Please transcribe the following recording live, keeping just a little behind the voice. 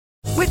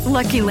With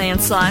Lucky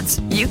Land Slots,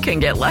 you can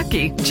get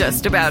lucky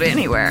just about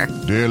anywhere.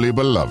 Dearly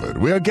beloved,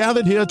 we are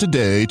gathered here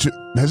today to...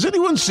 Has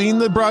anyone seen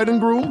the bride and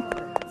groom?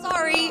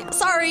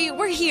 Sorry,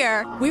 we're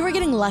here. We were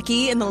getting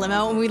lucky in the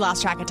limo and we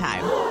lost track of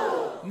time.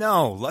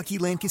 No, Lucky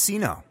Land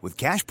Casino, with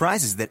cash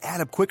prizes that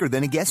add up quicker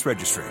than a guest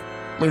registry.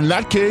 In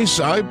that case,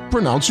 I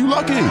pronounce you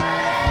lucky.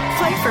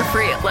 Play for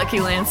free at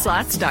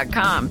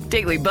LuckyLandSlots.com.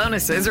 Daily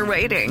bonuses are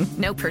waiting.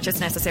 No purchase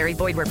necessary.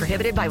 Void where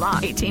prohibited by law.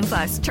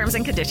 18+. Terms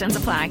and conditions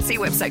apply. See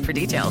website for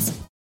details.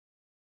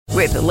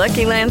 With the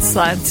Lucky Land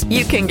Slots,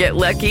 you can get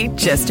lucky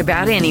just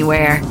about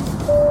anywhere.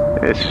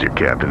 This is your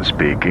captain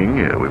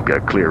speaking. We've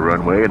got clear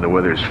runway and the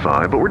weather's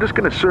fine, but we're just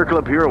going to circle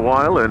up here a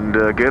while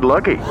and get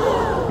lucky.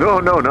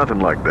 No, nothing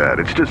like that.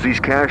 It's just these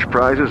cash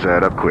prizes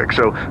add up quick.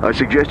 So I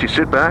suggest you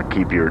sit back,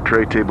 keep your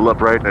tray table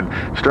upright, and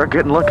start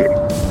getting lucky.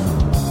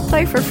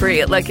 Play for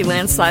free at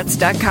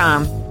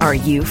LuckyLandSlots.com. Are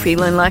you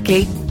feeling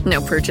lucky?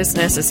 No purchase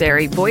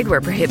necessary. Void where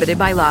prohibited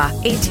by law.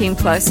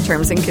 18+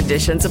 terms and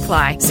conditions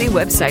apply. See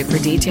website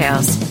for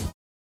details.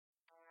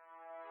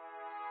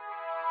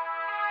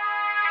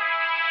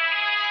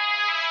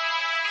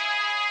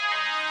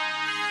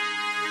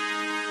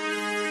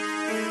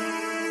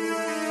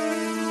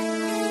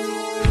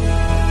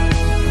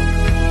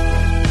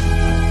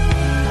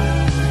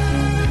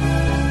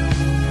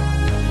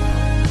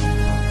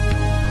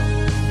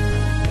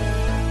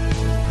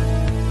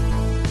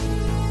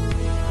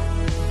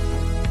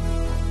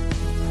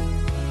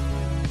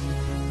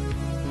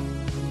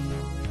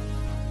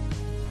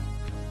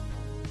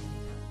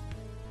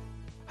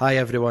 Hi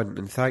everyone,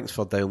 and thanks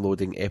for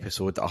downloading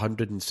episode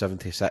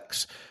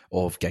 176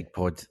 of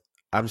Gigpod.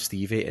 I'm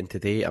Stevie, and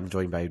today I'm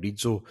joined by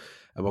Rizzo,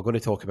 and we're going to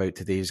talk about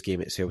today's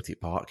game at Celtic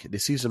Park, the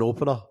season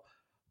opener,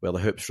 where the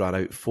Hoops ran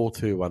out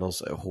 4-2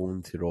 winners at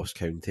home to Ross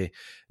County.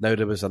 Now,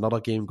 there was another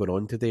game going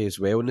on today as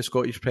well in the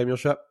Scottish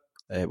Premiership.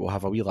 We'll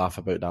have a wee laugh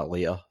about that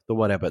later. Don't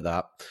worry about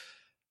that.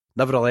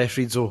 Nevertheless,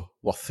 Rizzo,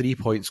 we're 3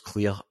 points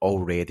clear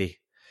already.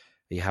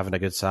 Are you having a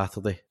good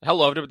Saturday?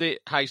 Hello, everybody.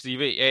 Hi,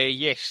 Stevie.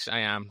 Yes,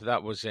 I am.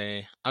 That was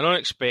an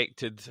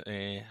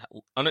unexpectedly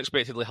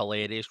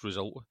hilarious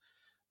result.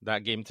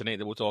 That game tonight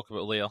that we'll talk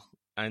about later,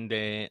 and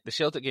the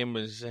Celtic game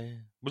was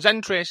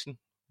interesting.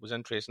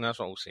 That's what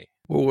I'll say.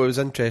 Well, it was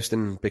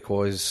interesting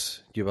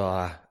because you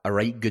were a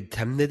right good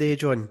team today,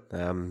 John.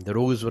 The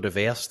roles were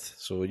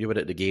reversed, so you were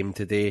at the game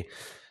today.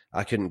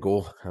 I couldn't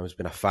go. I was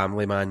being a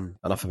family man.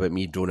 Enough about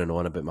me droning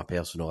on about my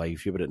personal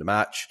life. You were at the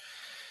match.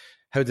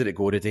 How did it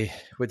go today?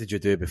 What did you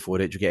do before it?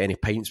 Did you get any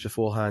pints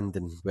beforehand?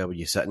 And where were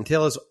you sitting?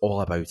 Tell us all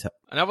about it.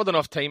 I never had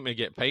enough time to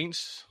get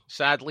pints,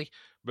 sadly,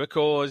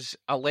 because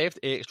I left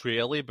extra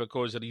early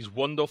because of these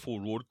wonderful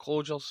road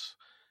closures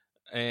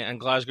in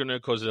Glasgow now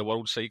because of the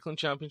World Cycling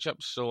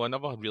Championships. So I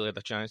never really had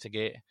a chance to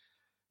get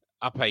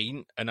a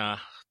pint. But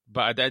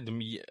I did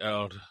meet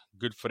our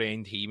good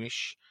friend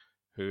Hamish,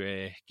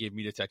 who gave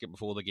me the ticket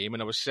before the game.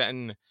 And I was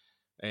sitting...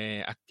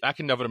 I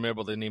can never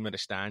remember the name of the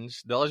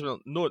stands. The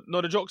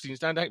Jockstein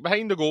stand.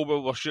 Behind the goal, we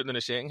were shooting in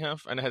the second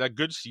half, and I had a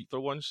good seat for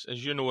once.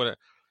 As you know,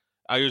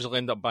 I usually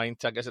end up buying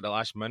tickets at the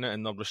last minute,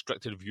 and they're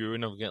restricted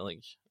viewing. I've got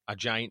like a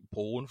giant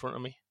pole in front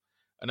of me,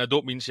 and I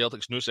don't mean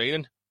Celtic's new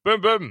signing.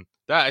 Boom, boom.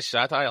 That is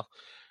satire.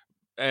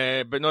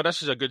 But no,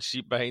 this is a good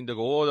seat behind the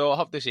goal. Although I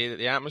have to say that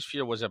the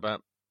atmosphere was a bit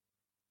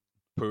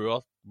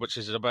poor, which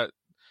is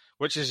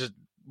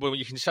when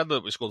you consider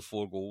that we scored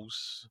 4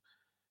 goals.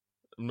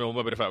 No,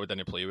 maybe the fact we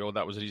didn't play well,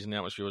 that was the reason the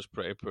atmosphere was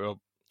pretty poor.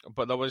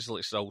 But there was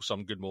still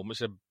some good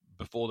moments.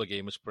 Before the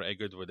game was pretty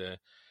good with the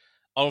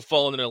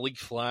unfurling a league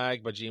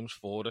flag by James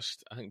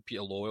Forrest. I think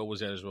Peter Loyal was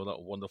there as well, that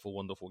wonderful,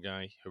 wonderful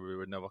guy who we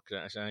would never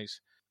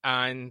criticise.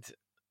 And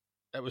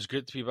it was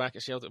good to be back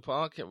at Celtic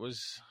Park. It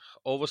was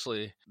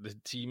obviously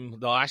the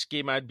last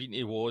game I'd been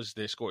to was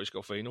the Scottish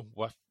Cup final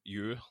with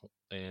you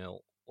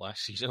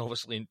last season,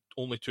 obviously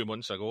only 2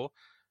 months ago.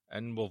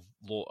 And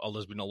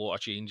there's been a lot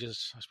of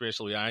changes,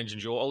 especially Ange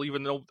and Jota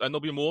leaving, and there'll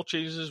be more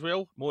changes as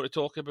well. More to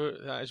talk about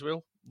that as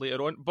well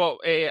later on. But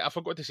I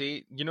forgot to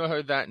say, you know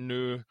how that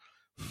new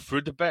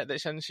food bit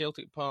that's in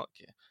Celtic Park,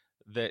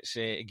 that's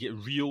get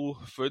real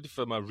food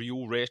from a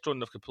real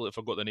restaurant. I've completely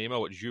forgot the name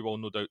of, which you will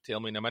no doubt tell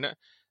me in a minute.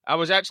 I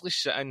was actually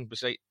sitting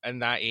beside in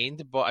that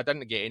end, but I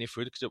didn't get any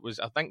food because it was,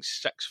 I think,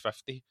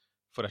 $6.50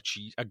 for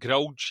a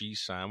grilled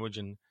cheese sandwich.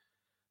 And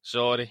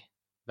sorry.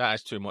 That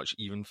is too much,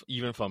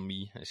 even for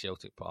me at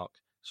Celtic Park.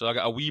 So I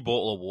got a wee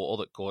bottle of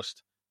water that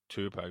cost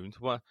 £2.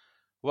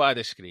 What a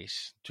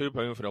disgrace!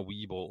 £2 for a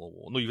wee bottle of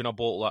water. Not even a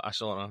bottle of a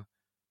sort of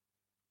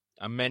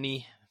a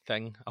mini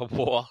thing of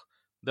water.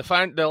 The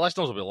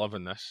listeners will be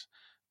loving this.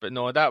 But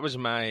no, that was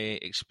my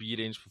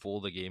experience before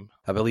the game.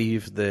 I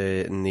believe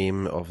the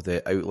name of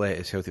the outlet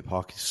at Celtic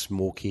Park is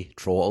Smoky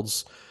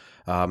Trotters.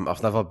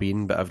 I've never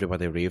been, but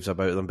everybody raves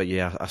about them. But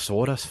yeah, I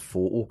saw this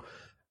photo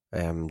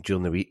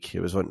during the week.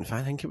 It was on,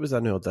 I think it was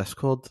in our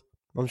Discord,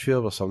 I'm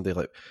sure, where somebody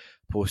like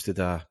posted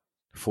a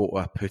photo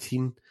of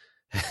poutine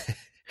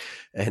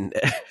and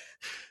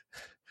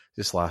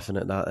just laughing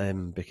at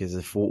that because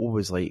the photo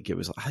was like,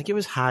 I think it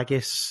was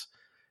haggis,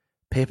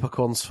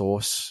 peppercorn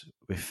sauce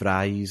with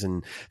fries,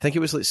 and I think it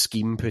was like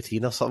scheme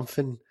poutine or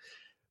something.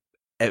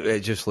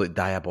 It just looked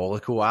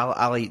diabolical.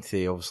 I like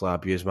to obviously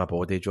abuse my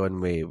body, John,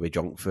 with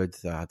junk food.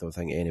 I don't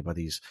think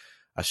anybody's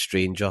a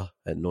stranger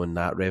at knowing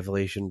that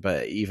revelation,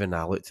 but even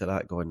I looked at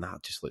that going,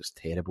 that just looks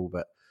terrible.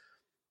 But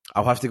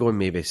I'll have to go and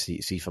maybe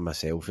see for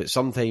myself. It's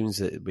sometimes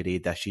that we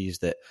eat dishes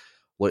that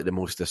look the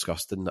most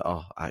disgusting that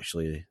are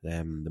actually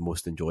the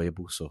most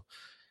enjoyable. So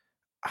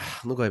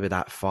I'm not going to be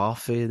that far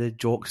for the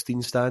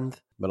Jockstein stand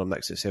when I'm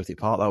next at Celtic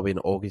Park. That'll be in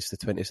August the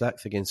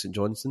 26th against St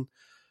Johnstone.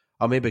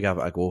 I'll maybe give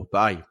it a go. But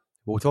aye,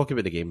 we'll talk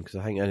about the game because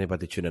I think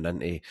anybody tuning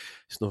into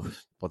it's no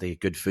bloody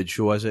good food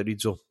show, is it,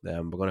 Reidzo?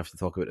 We're going to have to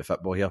talk about the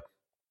football here.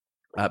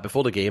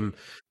 Before the game...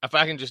 If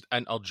I can just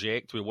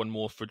interject with one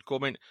more food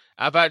comment,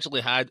 I've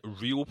actually had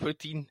real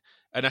poutine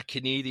in a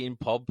Canadian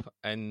pub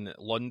in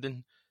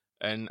London,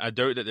 and I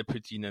doubt that the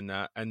poutine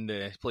in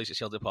the place at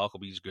Celtic Park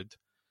will be as good.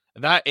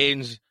 And that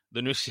ends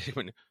the new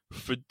segment,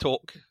 Food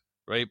Talk.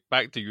 Right,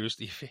 back to you,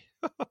 Stevie.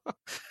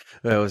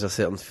 Well, as a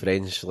certain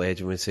French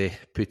legend would say,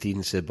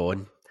 poutine c'est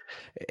bon.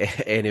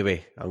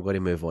 Anyway, I'm going to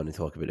move on and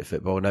talk about the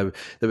football now.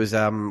 There was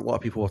a lot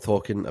of people were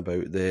talking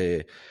about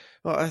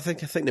I think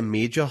the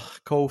major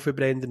call for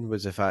Brendan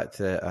was the fact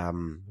that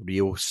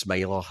Rio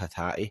Smiler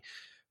Hatate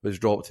was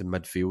dropped in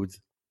midfield.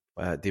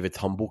 David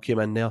Humble came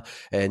in there,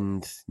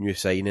 and new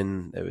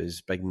signing, it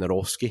was Big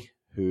Narowski,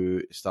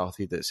 who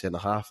started at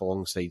centre-half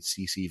alongside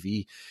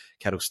CCV.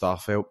 Carol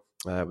Starfelt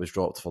was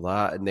dropped for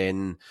that, and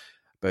then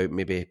about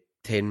maybe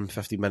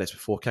 10-15 minutes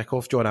before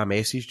kick-off, John, I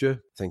messaged you.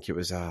 I think it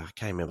was, I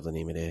can't remember the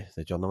name of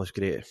the journalist.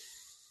 Great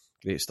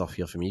stuff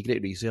here for me,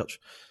 great research.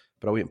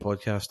 Brilliant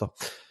podcaster.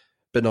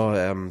 But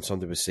no,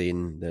 somebody was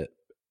saying that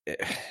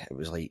it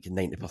was like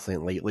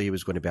 90% likely he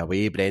was going to be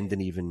away.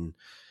 Brendan even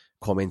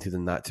commented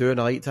on that too, and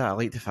I liked that. I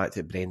liked the fact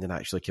that Brendan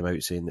actually came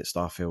out saying that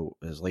Starfelt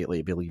is likely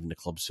to be leaving the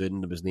club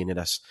soon. There was none of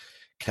this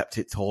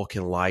cryptic talk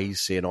and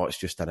lies saying, it's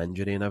just an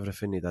injury and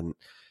everything. He didn't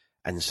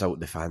insult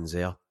the fans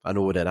there. I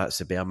know that that's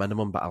the bare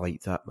minimum, but I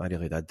liked that. I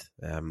really did.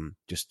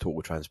 Just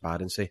total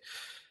transparency.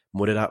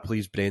 More of that,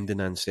 please,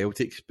 Brendan and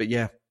Celtic. But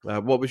yeah,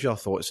 what was your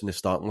thoughts on the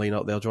starting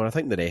lineup there, John? I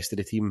think the rest of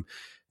the team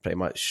pretty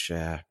much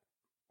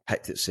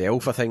picked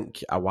itself. I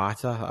think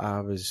Awata, I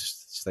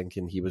was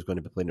thinking he was going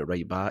to be playing at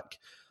right back,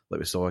 like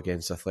we saw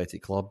against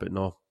Athletic Club, but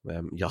no,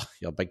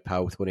 your big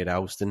pal Tony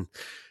Ralston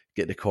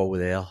get the call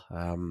there.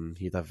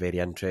 He had a very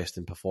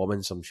interesting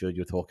performance. I'm sure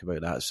you'll talk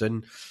about that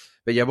soon.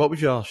 But yeah, what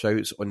was your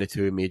shouts on the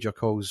two major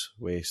calls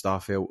with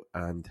Starfelt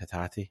and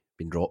Hatate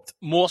being dropped?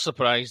 More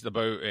surprised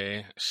about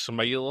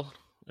Smiler,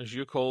 as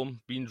you call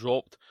him, being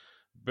dropped,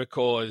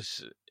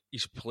 because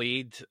he's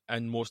played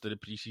in most of the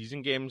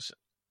pre-season games.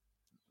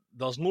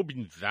 There's not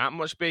been that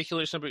much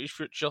speculation about his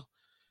future.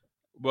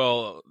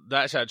 Well,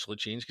 that's actually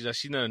changed, because I've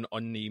seen in an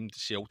unnamed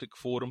Celtic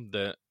forum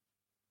that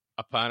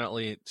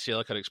apparently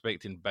Celtic are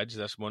expecting bids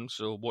this month,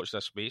 so watch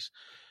this space.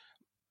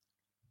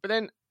 But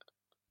then,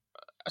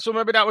 so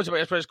maybe that was a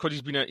bit surprised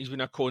because he's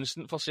been a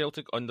constant for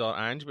Celtic under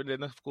Ange, but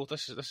then of course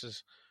this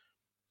is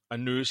a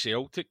new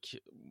Celtic.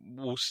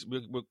 We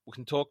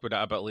can talk about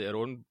that a bit later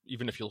on.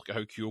 Even if you look at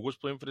how Kyogo's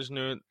playing for us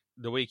now,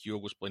 the way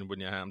Kyogo's playing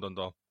when you hand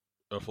under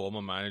our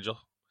former manager,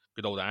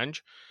 good old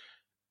Ange.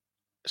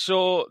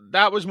 So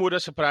that was more a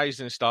surprise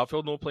than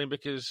Starfelt not playing,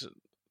 because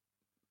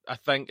I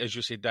think, as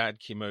you said, Dad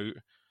came out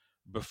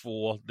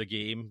before the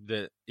game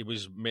that he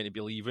was meant to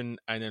be leaving,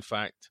 and in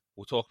fact,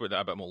 we'll talk about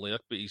that a bit more later,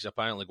 but he's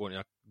apparently going to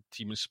a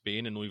team in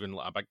Spain and not even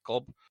like a big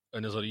club,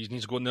 and there's a reason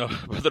he's going there,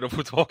 whether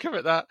we'll talk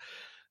about that.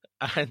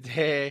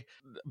 And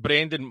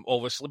Brendan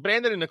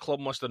and the club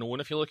must have known.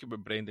 If you look at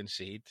what Brendan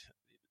said,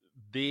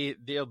 they're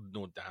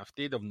no daft.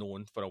 They'd have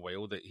known for a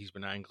while that he's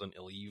been angling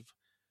to leave,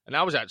 and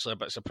I was actually a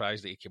bit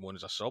surprised that he came on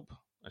as a sub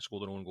and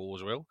scored an own goal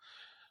as well.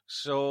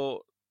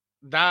 So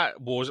that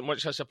wasn't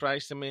much of a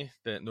surprise to me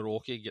that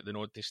Naroki get the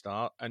nod to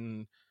start.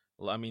 And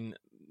I mean,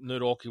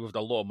 Naroki, with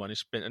a lot of money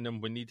spent on him,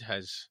 we need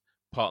his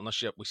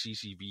partnership with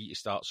CCV to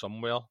start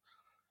somewhere.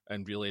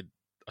 And really,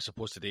 I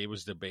suppose today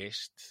was the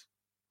best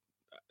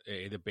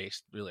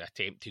really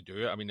attempt to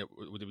do it. I mean, it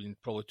would have been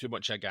probably too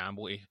much a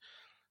gamble.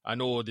 I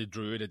know they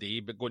drew today,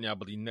 but going to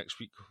Aberdeen next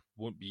week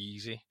won't be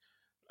easy.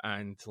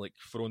 And like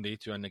throwing the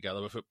two in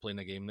together without playing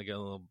a game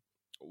together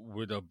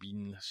would have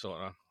been sort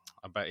of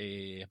a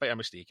bit of a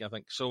mistake, I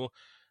think. So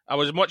I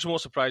was much more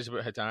surprised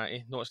about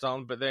Hatate not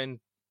starting, but then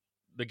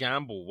the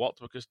gamble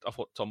worked because I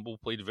thought Turnbull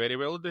played very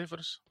well today for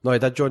us. No, he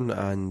did, John,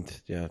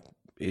 and yeah,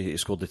 he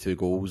scored the 2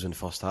 goals in the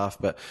first half,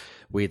 but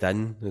weighed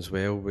in as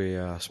well with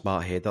a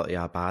smart header to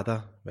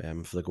Abada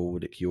for the goal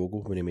at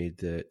Kyogo when he made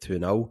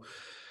 2-0.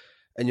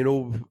 And you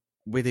know,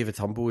 with David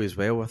Turnbull as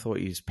well, I thought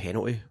his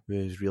penalty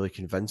was really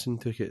convincing,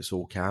 took it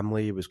so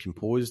calmly, he was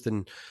composed.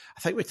 And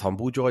I think with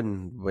Turnbull,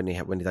 John, when he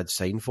did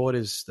sign for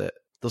us, that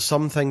there's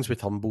some things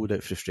with Turnbull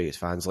that frustrates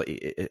fans. Like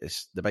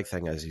it's the big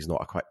thing is he's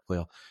not a quick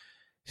player.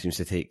 He seems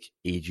to take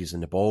ages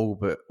in the ball,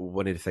 but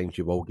one of the things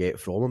you will get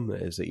from him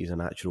is that he's a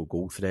natural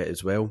goal threat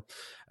as well.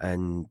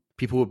 And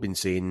people have been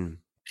saying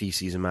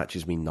pre-season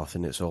matches mean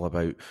nothing. It's all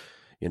about,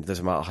 it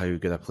doesn't matter how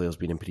good a player's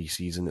been in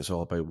pre-season, it's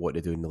all about what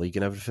they do in the league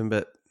and everything.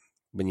 But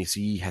when you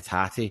see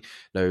Hatate,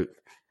 now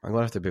I'm going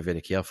to have to be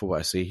very careful what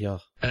I say here.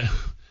 I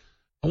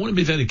want to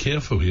be very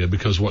careful here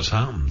because what's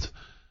happened,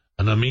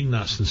 and I mean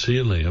that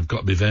sincerely, I've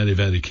got to be very,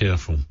 very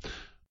careful.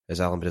 As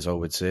Alan Brazil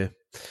would say.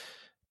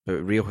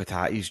 But Rio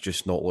Hatate's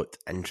just not looked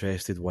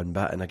interested one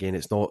bit. And again,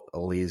 it's not a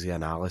lazy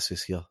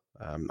analysis here.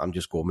 I'm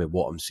just going with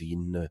what I'm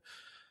seeing. I've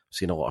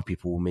seen a lot of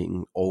people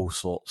making all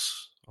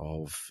sorts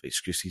of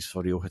excuses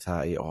for Rio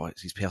Hatate. Oh,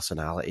 it's his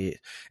personality.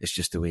 It's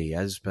just the way he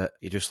is. But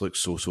he just looks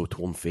so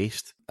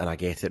torn-faced. And I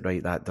get it,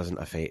 right? That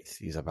doesn't affect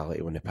his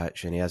ability on the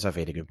pitch. And he is a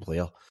very good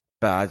player.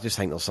 But I just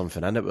think there's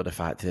something in it with the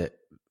fact that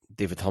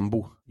David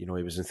Humble, he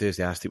was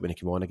enthusiastic when he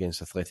came on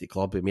against Athletic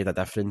Club. It made a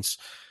difference.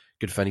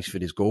 Good finish for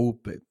his goal,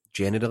 but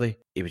generally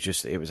it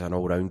was an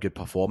all-round good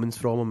performance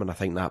from him, and I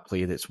think that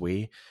played its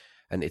way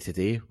into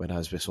today.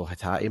 Whereas we saw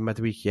Hatate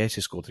midweek, yes,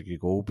 he scored a good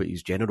goal, but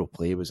his general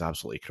play was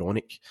absolutely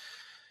chronic.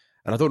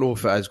 And I don't know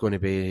if it is going to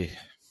be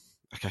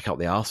a kick up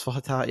the arse for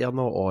Hatate or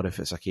not, or if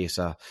it's a case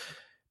of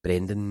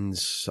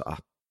Brendan's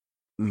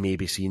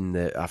maybe seen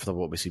that after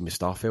what we've seen with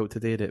Starfelt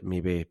today, that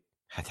maybe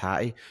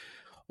Hatate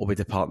will be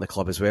departing the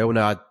club as well.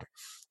 Now,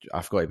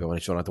 I've got to be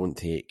honest, John, I don't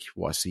take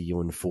what I see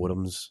on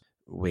forums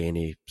with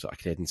any sort of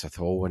credence at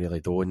all. I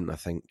really don't. I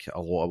think a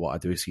lot of what I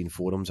do see in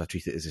forums, I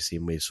treat it as the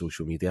same way as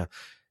social media.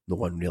 No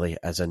one really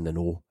is in the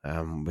know.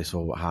 We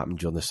saw what happened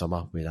during the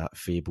summer with that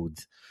fabled,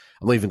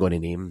 I'm not even going to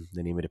name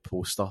the name of the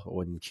poster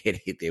on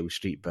Kerrydale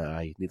Street,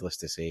 but needless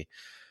to say,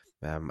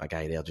 a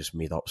guy there just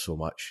made up so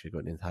much. He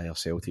got the entire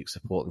Celtic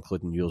support,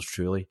 including yours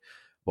truly,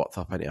 worked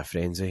up into a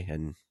frenzy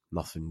and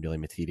nothing really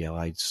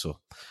materialised. So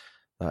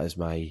that is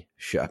my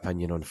shit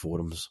opinion on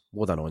forums.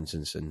 Load of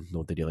nonsense and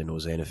nobody really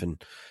knows anything.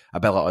 A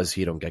bit like us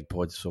here on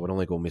Gigpod, so we're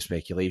only going with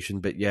speculation.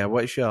 But yeah,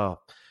 what's your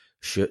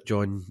shoot,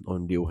 John,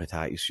 on Rio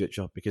Hatate's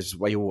future? Because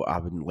while I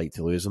wouldn't like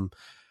to lose him,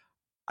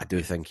 I do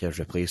think he's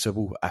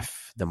replaceable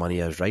if the money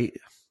is right.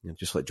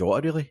 Just like Jota,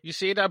 really. You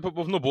say that, but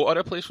we've no bought a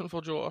replacement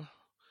for Jota.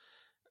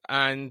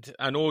 And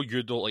I know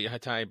you don't like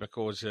Hatate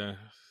because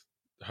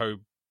how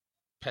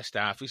pissed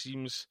off he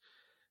seems.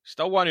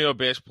 Still one of your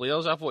best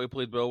players. I thought he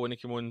played well when he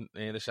came on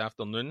this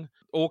afternoon.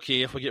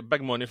 Okay, if we get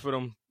big money for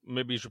him,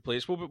 maybe he's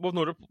replaceable, but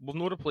we've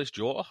not replaced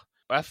Jota.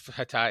 If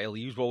Hatate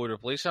leaves, will we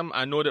replace him?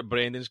 I know that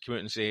Brendan's come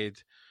out and said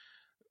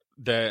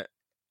that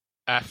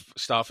if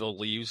Starfield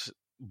leaves,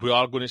 we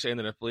are going to send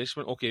a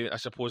replacement. Okay, I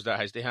suppose that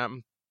has to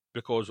happen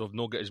because we've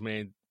not got as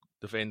many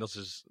defenders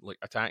as like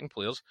attacking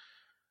players.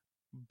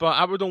 But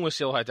I would only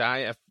sell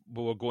Hatate if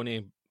we were going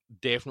to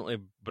definitely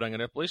bring a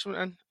replacement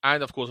in.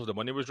 And of course, if the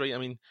money was right, I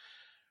mean,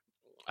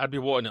 I'd be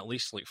wanting at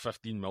least like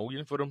 15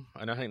 million for him,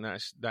 and I think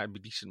that'd be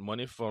decent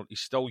money for.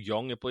 He's still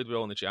young. He played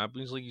well in the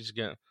Champions League. He's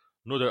got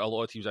no doubt a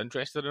lot of teams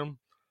interested in him.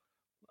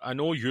 I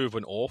know you've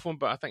went off him,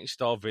 but I think he's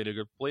still a very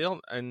good player,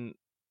 and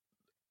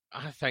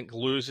I think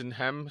losing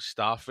him,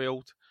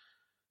 Starfelt,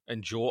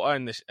 and Jota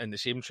in the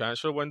same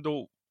transfer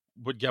window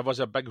would give us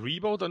a big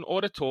rebuild. And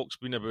all the talk's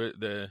been about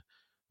the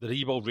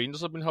rebuild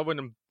Rangers have been having,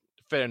 and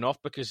fair enough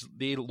because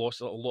they lost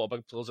a lot of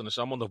big players in the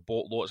summer. They've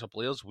bought lots of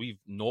players. We've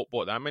not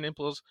bought that many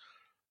players.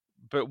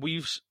 But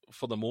we've,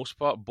 for the most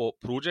part,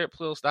 bought project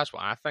players. That's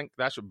what I think.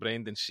 That's what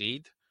Brendan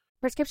said.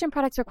 Prescription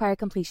products require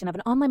completion of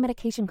an online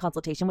medication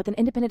consultation with an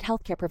independent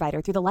healthcare provider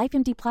through the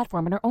LifeMD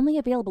platform and are only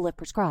available if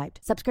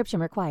prescribed. Subscription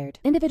required.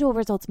 Individual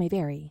results may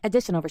vary.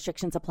 Additional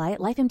restrictions apply at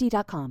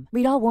lifemd.com.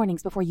 Read all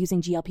warnings before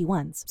using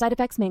GLP-1s. Side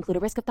effects may include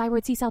a risk of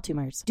thyroid C-cell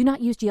tumors. Do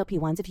not use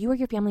GLP-1s if you or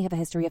your family have a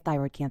history of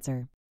thyroid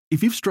cancer.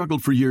 If you've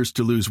struggled for years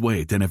to lose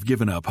weight and have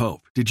given up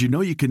hope, did you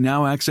know you can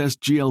now access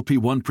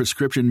GLP-1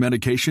 prescription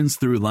medications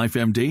through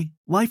LifeMD?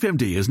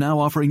 LifeMD is now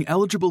offering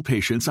eligible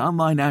patients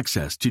online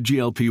access to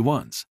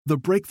GLP-1s, the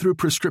breakthrough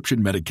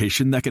prescription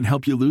medication that can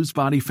help you lose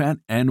body fat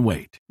and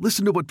weight.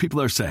 Listen to what people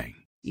are saying.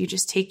 You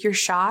just take your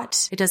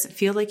shot. It doesn't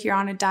feel like you're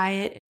on a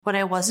diet. What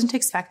I wasn't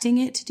expecting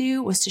it to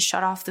do was to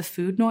shut off the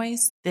food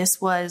noise.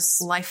 This was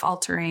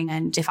life-altering,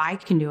 and if I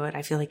can do it,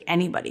 I feel like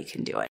anybody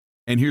can do it.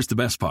 And here's the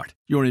best part.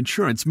 Your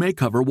insurance may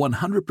cover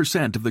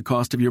 100% of the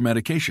cost of your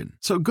medication.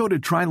 So go to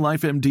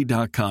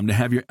TryLifeMD.com to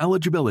have your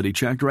eligibility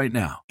checked right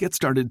now. Get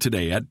started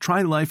today at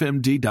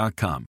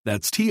TryLifeMD.com.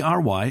 That's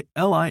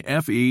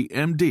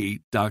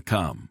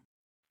TryLifeMD.com.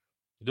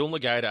 The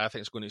only guy that I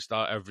think is going to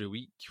start every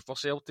week for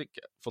Celtic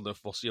for the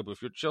foreseeable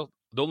future,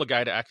 the only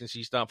guy that I can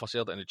see starting for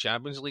Celtic in the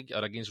Champions League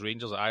or against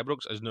Rangers at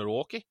Ibrox is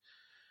Naroki.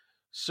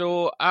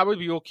 So I would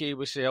be okay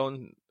with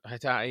selling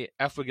Hatate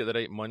if we get the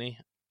right money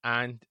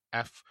and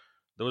if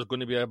there was going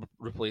to be a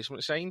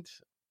replacement signed.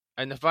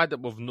 And the fact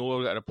that we've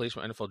not got a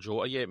replacement in for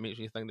Jota yet makes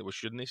me think that we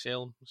shouldn't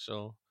sell him.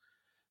 So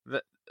I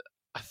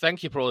think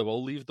he probably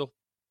will leave, though.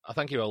 I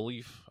think he will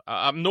leave.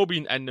 I'm not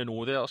being in the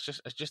know there.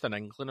 It's just an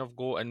inkling I've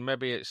got, and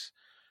maybe it's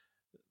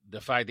the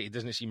fact that he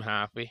doesn't seem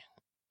happy.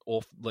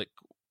 Off like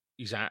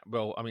he's at.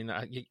 Well, I mean,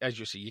 as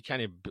you say, you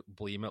can't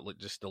blame it like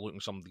just the look in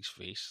somebody's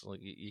face. Like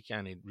you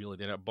can't really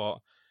do it. But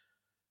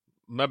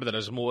maybe there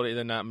is more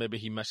than that. Maybe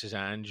he misses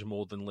Ange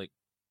more than like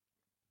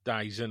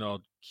Dyson or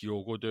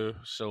Kyogo do.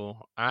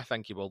 So I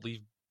think he will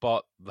leave.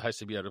 but there has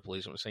to be a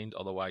replacement signed,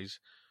 otherwise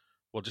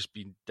we're just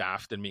being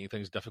daft and making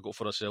things difficult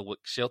for ourselves, like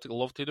Celtic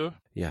love to do.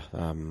 Yeah,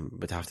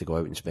 we'd have to go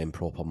out and spend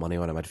proper money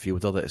on a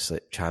midfielder that's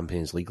at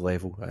Champions League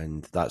level,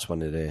 and that's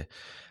one of the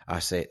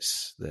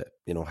assets that,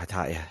 you know,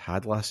 Hatate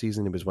had last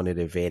season. He was one of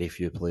the very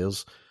few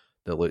players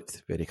that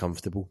looked very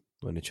comfortable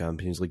on the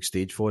Champions League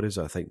stage for us.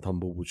 I think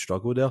Turnbull would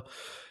struggle there.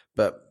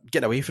 But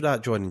getting away from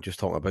that, John, and just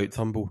talking about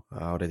Turnbull,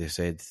 I already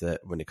said that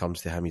when it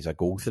comes to him, he's a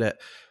goal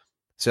threat.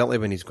 Certainly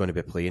when he's going to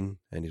be playing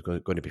and he's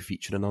going to be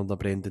featuring under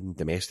Brendan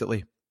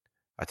domestically,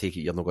 I take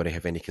it you're not going to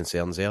have any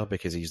concerns there,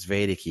 because he's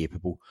very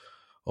capable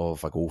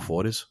of a goal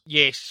for us.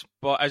 Yes,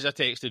 but as I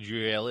texted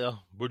you earlier,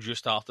 would you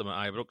start him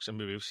at Ibrox? And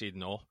we've said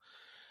no.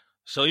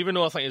 So even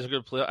though I think he's a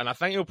good player, and I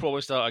think he'll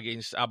probably start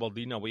against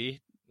Aberdeen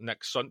away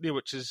next Sunday,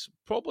 which is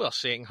probably our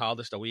second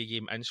hardest away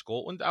game in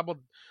Scotland.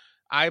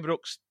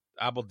 Ibrox,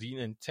 Aberdeen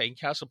and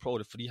Tynecastle are probably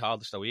the three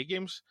hardest away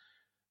games.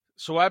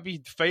 So I'd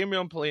be fine with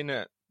him playing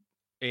at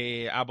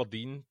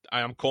Aberdeen.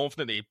 I am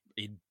confident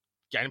he'd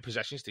get in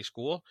positions to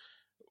score,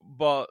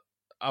 but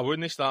I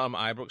wouldn't start him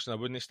at Ibrox and I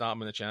wouldn't start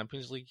him in the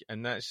Champions League,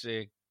 and that's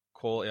the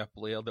quality of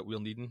player that we're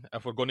needing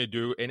if we're going to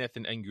do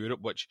anything in Europe,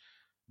 which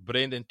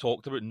Brendan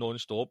talked about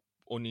non-stop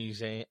on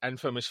his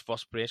infamous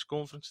first press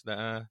conference that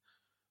I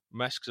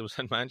missed because I was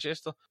in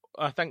Manchester.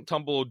 I think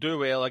Turnbull will do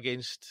well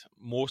against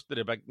most of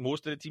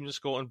the teams in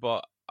Scotland,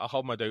 but I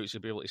have my doubts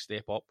he'll be able to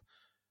step up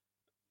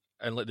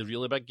in like the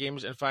really big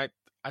games. In fact,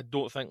 I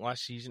don't think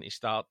last season he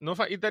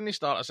didn't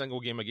start a single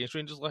game against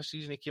Rangers last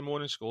season. He came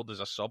on and scored as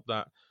a sub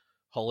that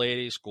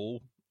hilarious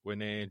goal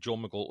when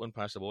John McLaughlin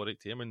passed the ball right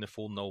to him in the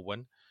 4-0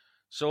 win.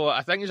 So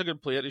I think he's a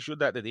good player. He showed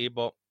that today,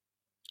 but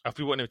if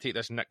we want to take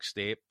this next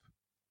step,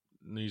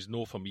 he's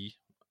no for me.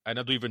 And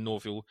I don't even know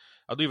if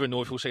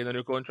he'll sign a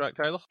new contract,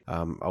 Tyler.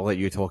 I'll let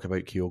you talk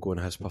about Kyogo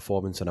and his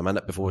performance in a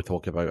minute before we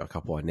talk about a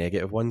couple of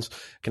negative ones.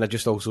 Can I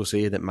just also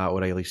say that Matt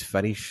O'Reilly's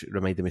finish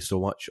reminded me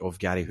so much of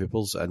Gary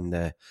Hooper's in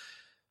the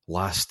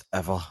last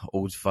ever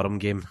Old Firm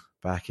game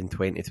back in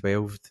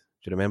 2012. Do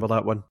you remember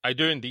that one? I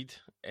do indeed.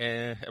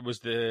 It was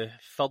the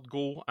third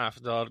goal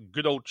after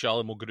good old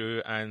Charlie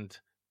Mulgrew and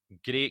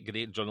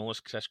great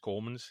journalist Chris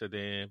Commons had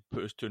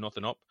put us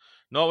 2-0 up.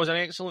 No, it was an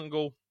excellent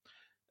goal.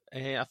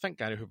 I think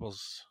Gary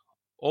Hooper's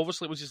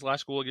obviously it was his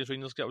last goal against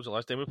Rangers. It was the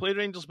last time we played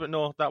Rangers, but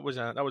no, that was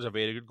a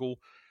very good goal.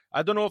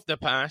 I don't know if the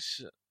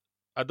pass,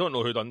 I don't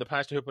know who done the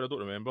pass to Hooper. I don't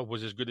remember.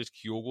 Was as good as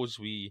Kyogo's.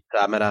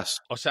 Samaras.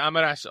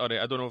 All right,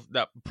 I don't know if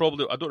that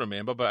probably. I don't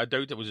remember, but I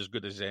doubt it was as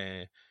good as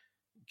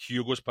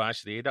Kyogo's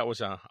pass today. That was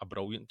a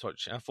brilliant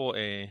touch. I thought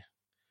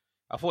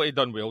he'd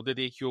done well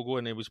today, Kyogo,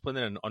 and he was playing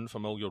in an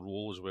unfamiliar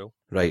role as well.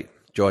 Right,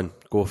 John,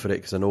 go for it,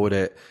 because I know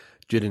that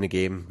during the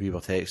game we were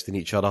texting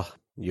each other.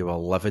 You were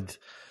livid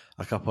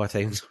a couple of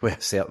times with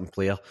a certain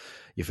player.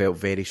 You felt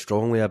very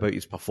strongly about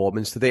his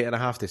performance today, and I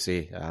have to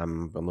say,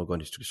 I'm not going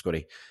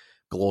to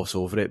gloss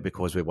over it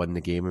because we won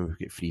the game and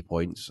we've got 3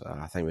 points.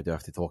 I think we do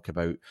have to talk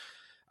about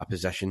a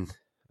position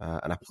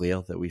and a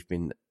player that we've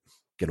been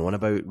going on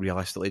about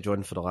realistically,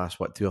 John, for the last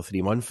 2 or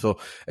 3 months. So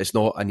it's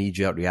not a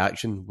knee-jerk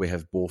reaction. We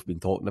have both been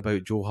talking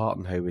about Joe Hart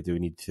and how we do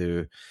need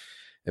to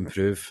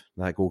improve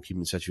that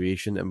goalkeeping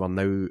situation, and we're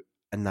now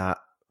in that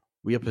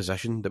weird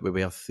position that we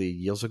were 3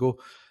 years ago,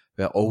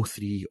 where all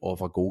three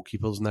of our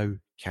goalkeepers now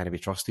can't be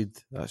trusted.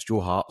 That's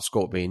Joe Hart,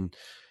 Scott Bain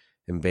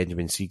and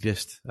Benjamin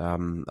Siegrist.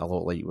 A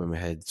lot like when we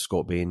had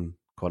Scott Bain,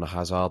 Conor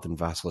Hazard and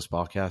Vasilis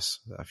Barkas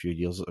a few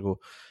years ago.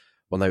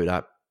 We're now at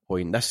that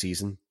point this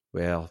season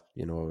where,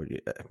 you know,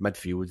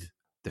 midfield,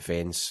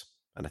 defence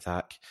and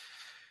attack,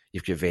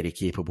 you've got very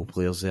capable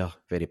players there,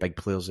 very big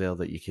players there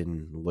that you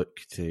can look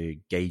to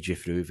guide you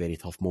through very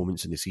tough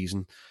moments in the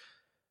season.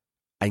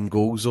 In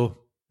goals though,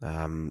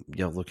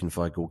 you're looking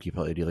for a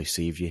goalkeeper to really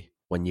save you,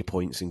 win you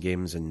points in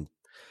games, and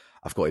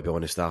I've got to be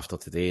honest, after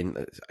today,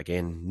 and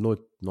again, not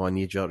a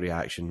knee-jerk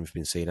reaction, we've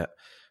been saying it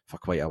for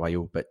quite a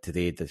while, but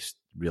today this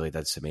really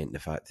did cement the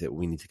fact that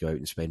we need to go out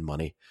and spend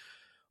money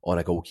on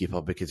a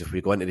goalkeeper, because if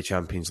we go into the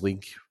Champions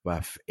League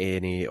with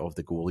any of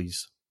the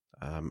goalies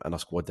in our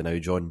squad now,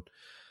 John,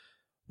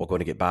 we're going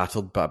to get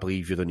battered. But I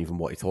believe you don't even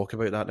want to talk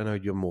about that now.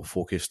 You're more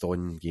focused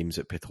on games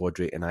at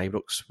Pittodrie and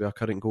Ibrox with our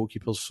current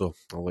goalkeepers, so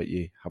I'll let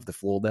you have the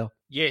floor there.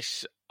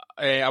 Yes,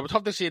 I would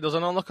have to say there's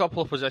another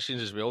couple of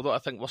positions as well that I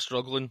think we're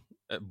struggling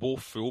at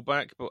both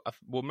fullback, but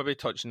we'll maybe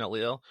touch on it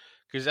later,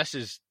 because this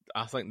is,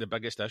 I think, the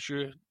biggest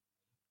issue.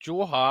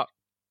 Joe Hart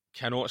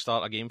cannot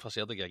start a game for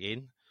Celtic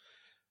again.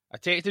 I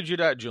texted you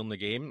that during the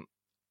game.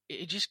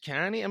 He just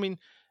can't. I mean,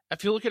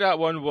 if you look at that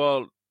one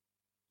where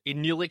he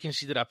nearly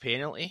conceded a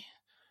penalty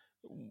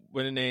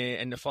when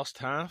in the first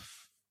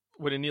half,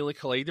 when he nearly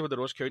collided with the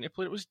Ross County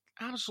player, it was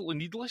absolutely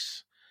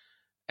needless.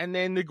 And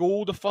then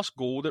the first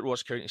goal that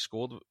Ross County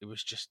scored, it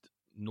was just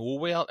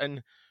nowhere.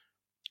 And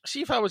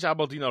see, if I was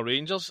Aberdeen or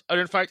Rangers, or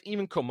in fact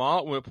even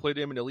Comart when we played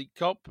them in the League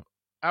Cup,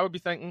 I would be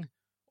thinking,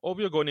 all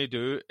we're going to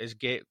do is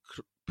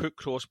put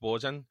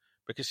crossbars in,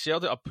 because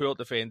Celtic are poor at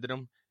defending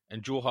them,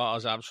 and Joe Hart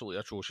is absolutely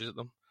atrocious at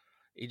them.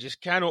 He just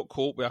cannot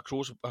cope with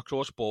a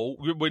cross ball.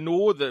 We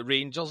know that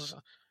Rangers,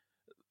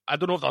 I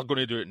don't know if they're going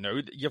to do it now.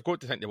 You've got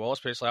to think they will,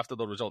 especially after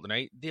the result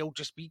tonight. They'll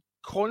just be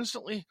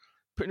constantly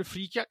putting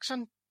free kicks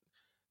in.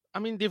 I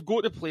mean, they've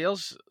got the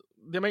players.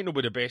 They might not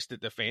be the best at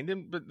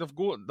defending, but they've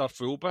got their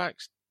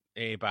fullbacks,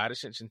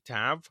 Barisic and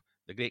Tav,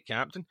 the great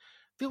captain.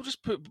 They'll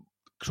just put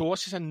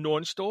crosses in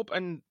non-stop.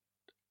 And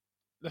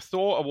the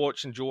thought of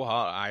watching Joe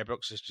Hart at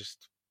Ibrox is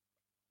just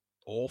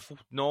awful.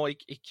 No, he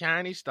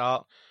can't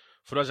start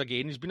for us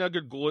again. He's been a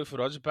good goalie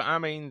for us, but I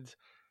mind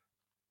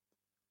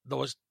there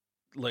was,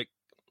 like,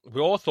 we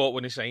all thought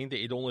when he signed it,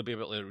 he'd only be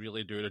able to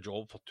really do the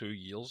job for 2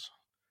 years.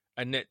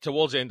 And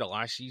towards the end of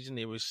last season,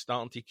 he was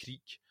starting to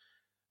creak.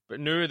 But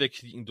now the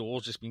creaking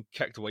door's just been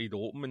kicked wide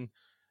open, and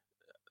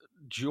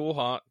Joe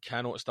Hart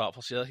cannot start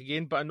for Celtic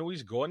again. But I know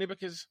he's gone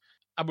because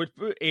I would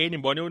put any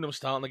money on him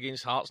starting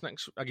against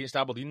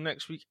Aberdeen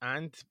next week,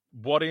 and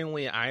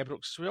worryingly at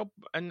Ibrox as well.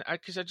 And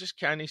because I just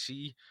can't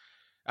see.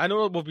 I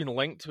know we've been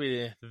linked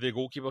with the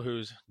goalkeeper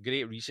who's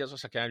great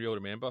researchers. I can't really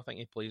remember. I think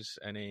he plays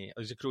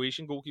he's a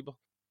Croatian goalkeeper.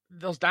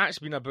 That's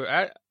been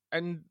about it.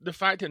 And the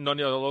fact that none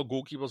of the other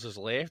goalkeepers is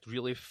left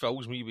really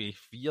fills me with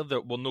fear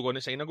that we're not going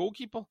to sign a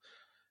goalkeeper.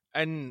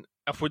 And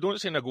if we don't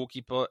sign a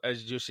goalkeeper,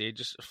 as you say,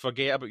 just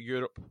forget about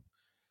Europe.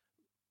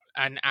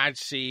 And I'd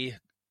say,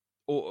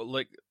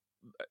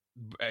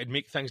 it'd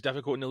make things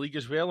difficult in the league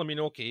as well. I mean,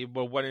 okay,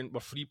 we're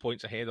 3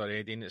 points ahead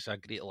already, and it's a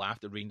great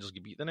laugh that Rangers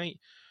get beat tonight.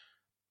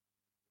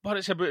 But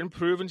it's about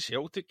improving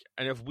Celtic,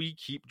 and if we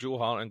keep Joe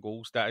Hart in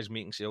goals, that is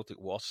making Celtic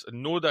worse.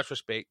 And no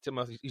disrespect to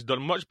him, he's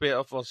done much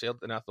better for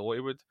Celtic than I thought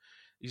he would.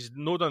 He's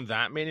not done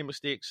that many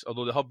mistakes,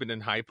 although they have been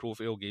in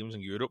high-profile games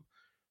in Europe.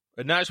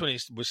 And that's when he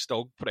was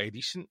still pretty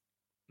decent.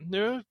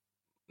 No.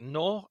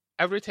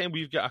 Every time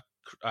we've got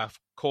a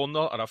corner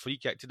or a free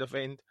kick to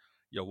defend,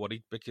 you're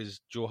worried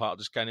because Joe Hart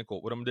just can't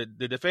cope with him.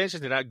 The defence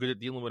isn't that good at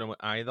dealing with him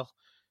either.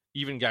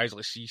 Even guys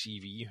like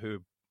CCV, who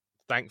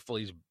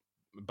thankfully is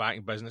back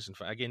in business and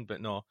fit again.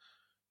 But no,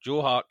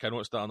 Joe Hart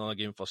cannot start another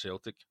game for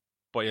Celtic.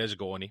 But he is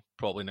going,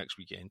 probably next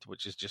weekend,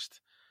 which is just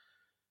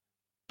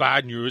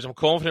bad news. I'm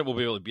confident we'll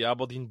be able to beat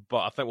Aberdeen,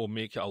 but I think we'll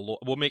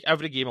make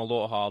every game a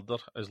lot harder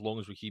as long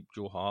as we keep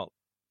Joe Hart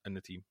in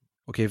the team.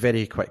 Okay,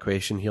 very quick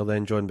question here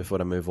then, John,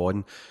 before I move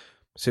on.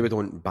 Say we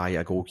don't buy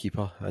a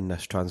goalkeeper in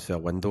this transfer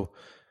window.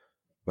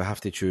 We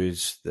have to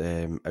choose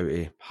out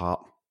of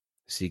Hart,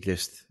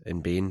 Siegrist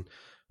and Bain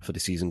for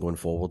the season going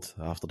forward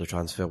after the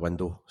transfer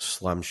window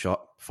slams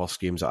shut. First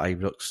game's at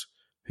Ibrox.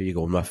 Who are you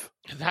going with?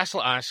 That's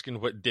like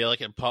asking what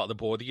delicate part of the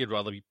body you'd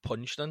rather be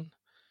punched in.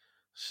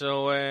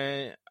 So,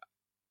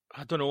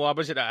 I don't know. I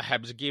was at that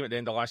Hibs game at the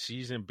end of last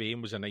season and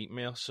Bain was a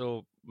nightmare.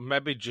 So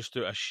maybe just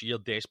out of sheer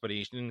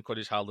desperation, because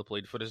he's hardly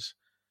played for us,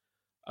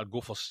 I'd go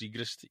for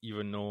Siegrist,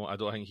 even though I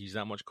don't think he's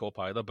that much cop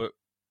either. But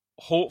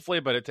hopefully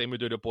by the time we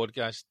do the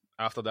podcast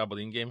after the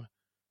Aberdeen game,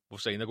 we'll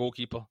sign a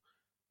goalkeeper.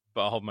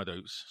 But I have my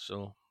doubts.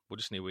 So we'll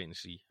just need to wait and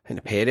see. And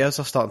the Perriers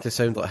are starting to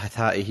sound like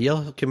Hitati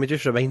here. Can we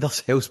just remind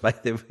ourselves, by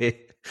the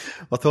way,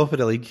 we're top of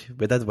the league.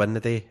 We did win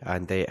today,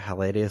 and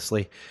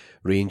hilariously,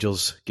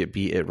 Rangers get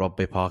beat at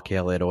Rugby Park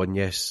earlier on,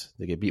 yes.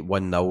 They get beat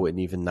 1-0, and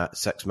even that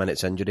 6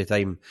 minutes injury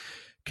time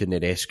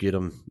couldn't rescue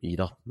them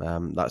either.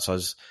 That's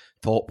us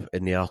top,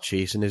 and they are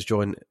chasing us,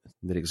 John.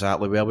 They're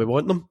exactly where we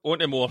want them. On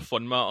to more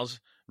fun matters.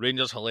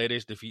 Rangers'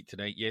 hilarious defeat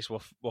tonight. Yes, we're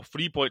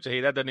 3 points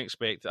ahead. I didn't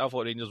expect it. I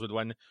thought Rangers would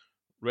win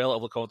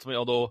relatively comfortably,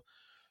 although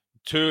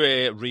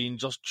two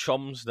Rangers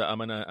chums that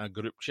I'm in a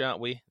group chat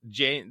with,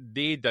 they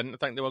didn't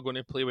think they were going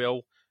to play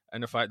well.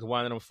 And in fact,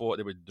 one of them thought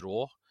they would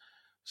draw.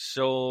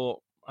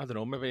 So, I don't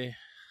know, maybe,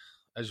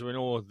 as we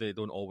know, they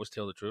don't always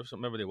tell the truth. So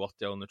maybe they were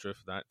telling the truth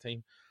at that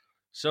time.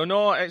 So,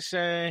 no, it's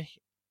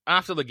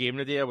after the game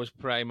today, I was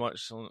pretty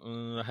much,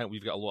 I think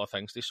we've got a lot of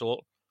things to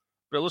sort.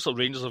 But it looks like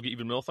Rangers have got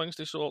even more things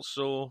to sort.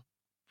 So,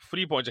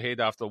 3 points ahead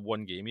after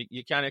one game.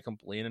 You can't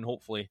complain, and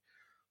hopefully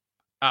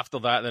after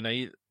that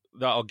tonight,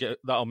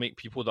 that'll make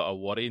people that are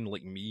worrying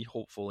like me,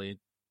 hopefully,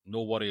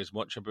 no worry as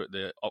much about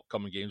the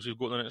upcoming games we've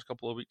got in the next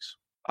couple of weeks.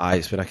 Aye,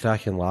 it's been a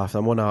cracking laugh.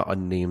 I'm on an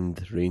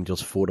unnamed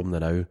Rangers forum now,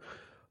 where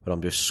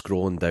I'm just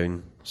scrolling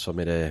down some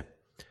of the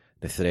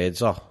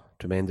threads. Are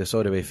tremendous.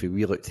 All the way if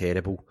we look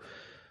terrible.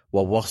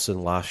 Well, worse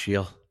than last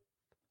year.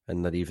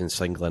 And they're even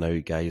singling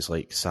out guys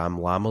like Sam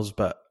Lammers.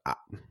 But,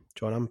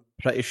 John, I'm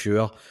pretty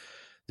sure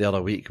the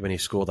other week when he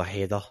scored a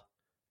header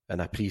in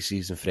a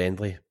pre-season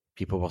friendly,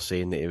 people were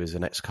saying that he was the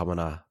next coming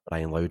of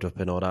Brian Laudrup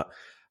and all that.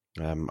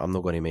 I'm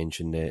not going to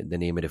mention the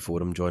name of the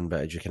forum, John,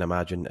 but as you can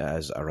imagine, it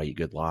is a right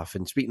good laugh.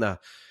 And speaking of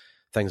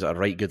things that are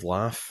right good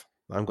laugh,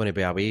 I'm going to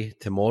be away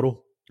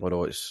tomorrow,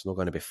 although it's not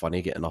going to be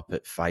funny getting up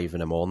at 5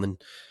 a.m.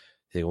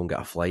 to go and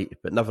get a flight.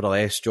 But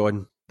nevertheless,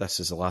 John, this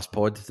is the last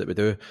pod that we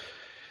do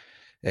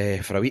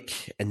for a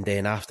week. And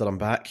then after I'm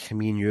back,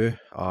 me and you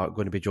are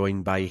going to be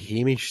joined by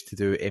Hamish to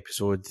do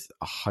episode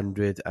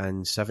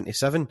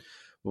 177.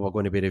 We're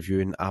going to be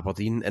reviewing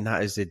Aberdeen, and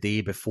that is the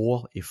day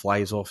before he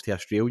flies off to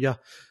Australia.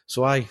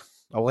 So I'll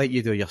let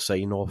you do your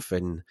sign-off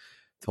and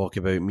talk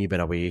about me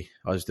being away,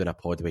 us doing a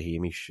pod with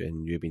Hamish,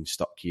 and you being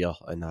stuck here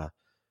in a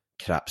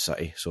crap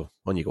city. So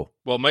on you go.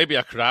 Well, maybe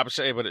a crap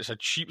city, but it's a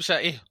cheap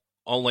city.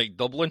 unlike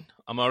Dublin.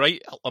 Am I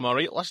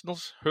right,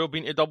 listeners who have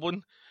been to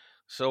Dublin?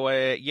 So,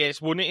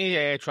 yes, we'll need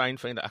to try and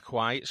find a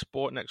quiet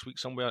spot next week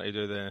somewhere to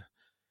do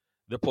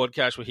the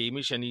podcast with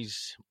Hamish and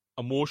his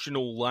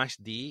emotional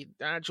last day.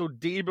 The actual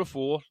day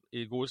before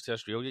he goes to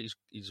Australia,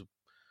 he's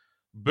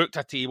booked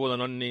a table in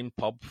an unnamed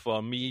pub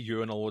for me,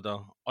 you, and a load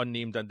of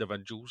unnamed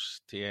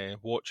individuals to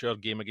watch our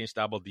game against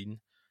Aberdeen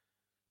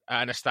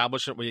at an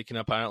establishment where you can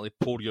apparently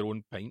pour your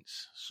own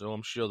pints. So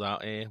I'm sure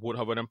that won't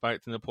have an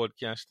impact on the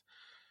podcast.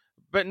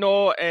 But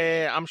no,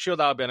 I'm sure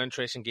that'll be an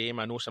interesting game.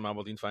 I know some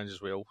Aberdeen fans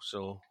as well,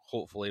 so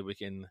hopefully we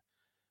can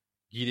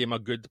give them a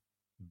good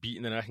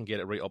beating and I can get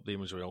it right up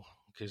them as well,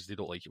 because they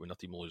don't like it when their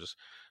team loses.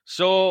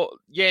 So,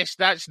 yes,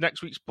 that's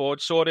next week's pod.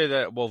 Sorry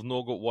that we've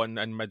not got one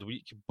in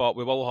midweek, but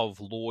we will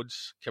have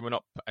loads coming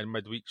up in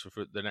midweek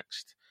for the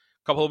next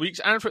couple of weeks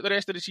and for the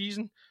rest of the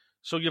season.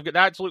 So you've got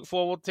that to look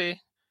forward to.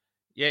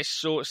 Yes,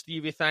 so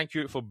Stevie, thank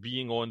you for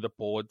being on the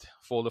pod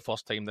for the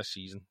first time this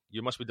season.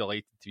 You must be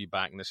delighted to be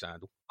back in the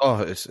saddle.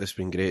 Oh, it's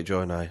been great,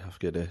 John. I've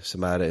got the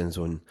Samaritans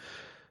on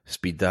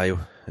speed dial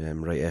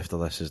right after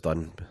this is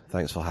done.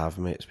 Thanks for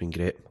having me. It's been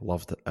great.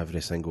 Loved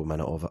every single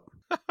minute of it.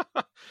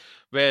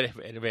 Very,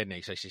 very, very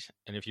nice.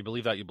 And if you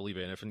believe that, you believe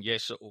anything.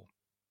 Yes, so,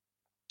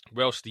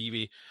 well,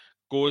 Stevie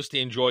goes to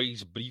enjoy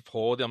his brief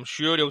holiday. I'm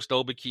sure he'll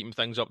still be keeping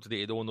things up to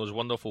date on those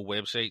wonderful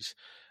websites,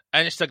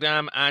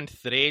 Instagram and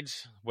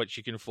Threads, which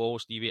you can follow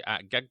Stevie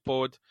at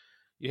Gigpod.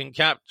 You can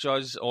catch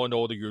us on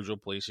all the usual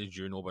places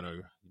you know by now.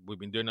 We've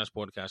been doing this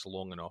podcast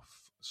long enough,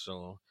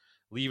 so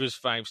leave us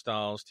 5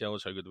 stars, tell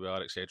us how good we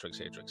are, etc.,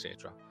 etc.,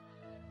 etc.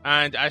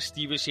 And as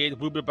Stevie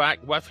said, we'll be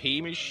back with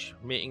Hamish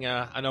making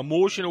an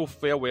emotional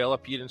farewell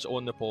appearance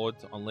on the pod,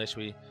 unless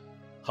we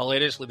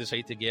hilariously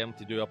decide to get him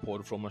to do a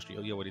pod from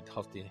Australia where he'd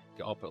have to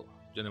get up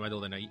in the middle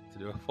of the night to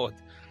do a pod.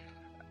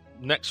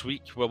 Next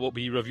week, we'll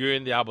be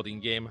reviewing the Aberdeen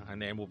game,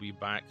 and then we'll be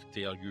back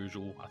to our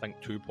usual, I think,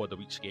 2 pod a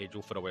week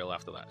schedule for a while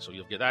after that. So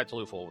you'll get that to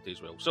look forward to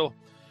as well. So,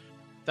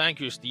 thank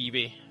you,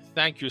 Stevie.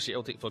 Thank you,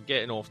 Celtic, for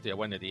getting off to a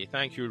win today.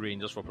 Thank you,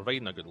 Rangers, for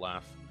providing a good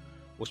laugh.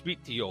 We'll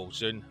speak to you all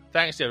soon.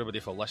 Thanks to everybody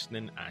for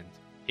listening, and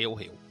hail,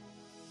 hail.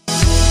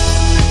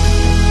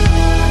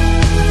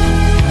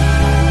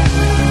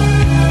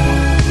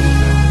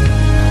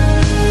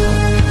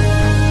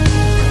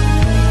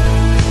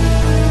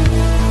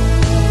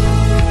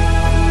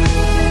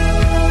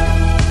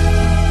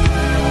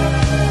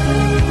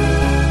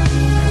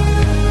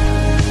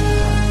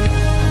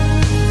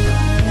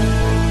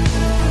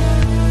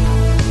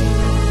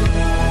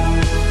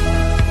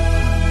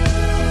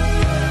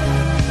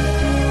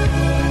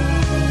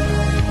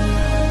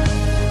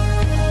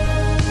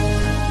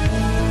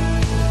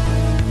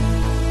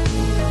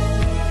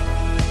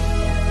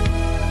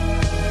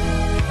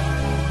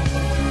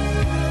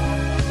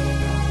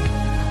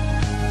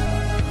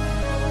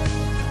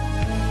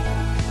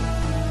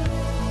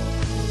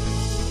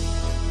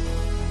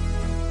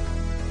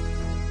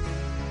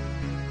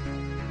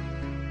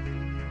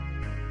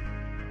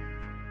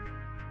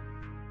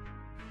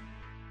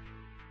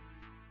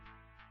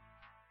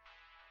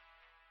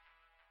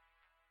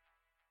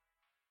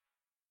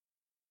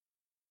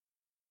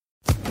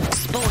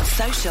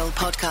 Social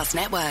Podcast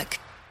Network.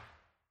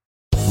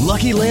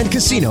 Lucky Land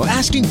Casino,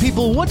 asking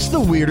people, what's the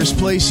weirdest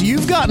place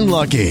you've gotten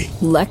lucky?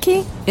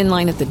 Lucky? In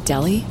line at the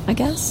deli, I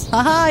guess?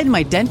 Aha, in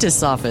my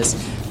dentist's office.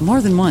 More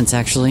than once,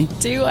 actually.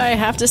 Do I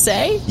have to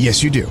say?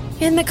 Yes, you do.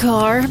 In the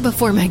car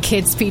before my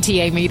kids'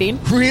 PTA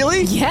meeting.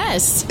 Really?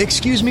 Yes.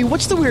 Excuse me,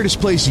 what's the weirdest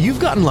place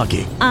you've gotten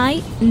lucky?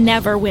 I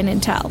never win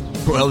and tell.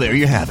 Well, there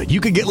you have it. You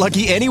can get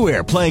lucky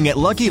anywhere, playing at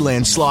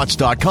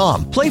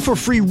LuckyLandSlots.com. Play for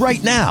free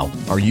right now.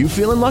 Are you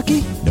feeling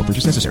lucky? No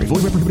purchase necessary.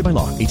 Void where prohibited by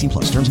law. 18+.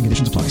 Terms and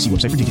conditions apply. See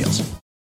website for details.